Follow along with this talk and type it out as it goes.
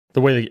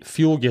The way the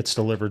fuel gets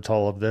delivered to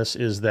all of this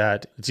is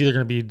that it's either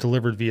going to be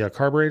delivered via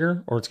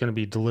carburetor or it's going to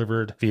be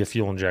delivered via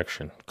fuel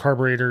injection.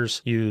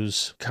 Carburetors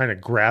use kind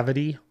of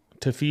gravity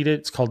to feed it.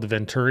 It's called the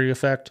Venturi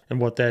effect. And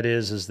what that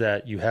is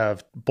that you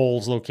have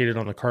bowls located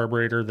on the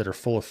carburetor that are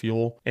full of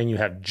fuel, and you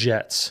have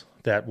jets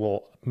that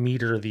will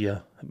meter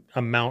the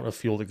amount of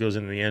fuel that goes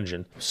into the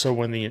engine. So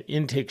when the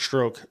intake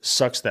stroke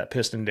sucks that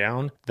piston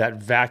down,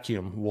 that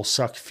vacuum will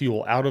suck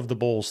fuel out of the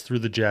bowls through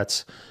the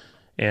jets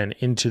and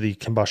into the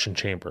combustion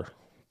chamber.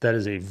 That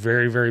is a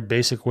very, very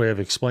basic way of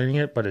explaining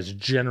it, but it's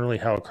generally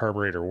how a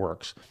carburetor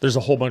works. There's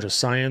a whole bunch of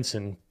science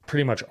and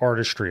pretty much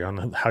artistry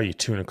on how you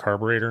tune a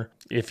carburetor.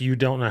 If you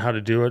don't know how to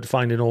do it,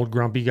 find an old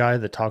grumpy guy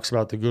that talks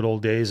about the good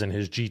old days and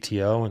his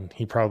GTO, and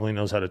he probably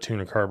knows how to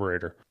tune a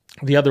carburetor.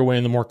 The other way,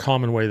 and the more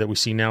common way that we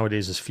see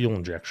nowadays, is fuel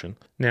injection.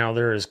 Now,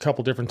 there is a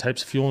couple different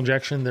types of fuel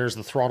injection. There's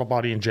the throttle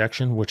body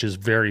injection, which is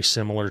very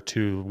similar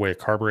to the way a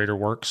carburetor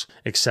works,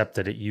 except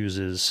that it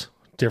uses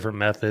different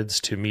methods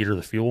to meter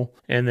the fuel.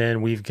 And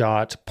then we've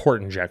got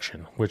port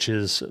injection, which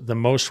is the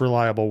most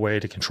reliable way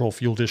to control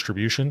fuel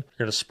distribution.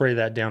 You're going to spray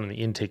that down in the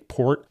intake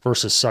port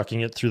versus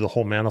sucking it through the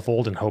whole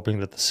manifold and hoping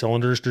that the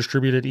cylinders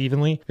distribute it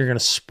evenly. You're going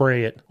to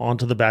spray it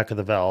onto the back of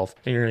the valve,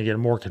 and you're going to get a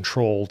more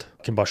controlled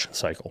combustion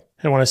cycle.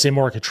 And when I say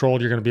more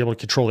controlled, you're going to be able to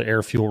control the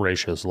air-fuel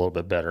ratios a little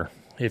bit better.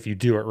 If you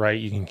do it right,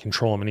 you can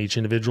control them in each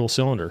individual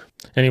cylinder.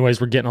 Anyways,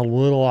 we're getting a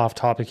little off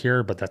topic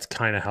here, but that's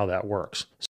kind of how that works.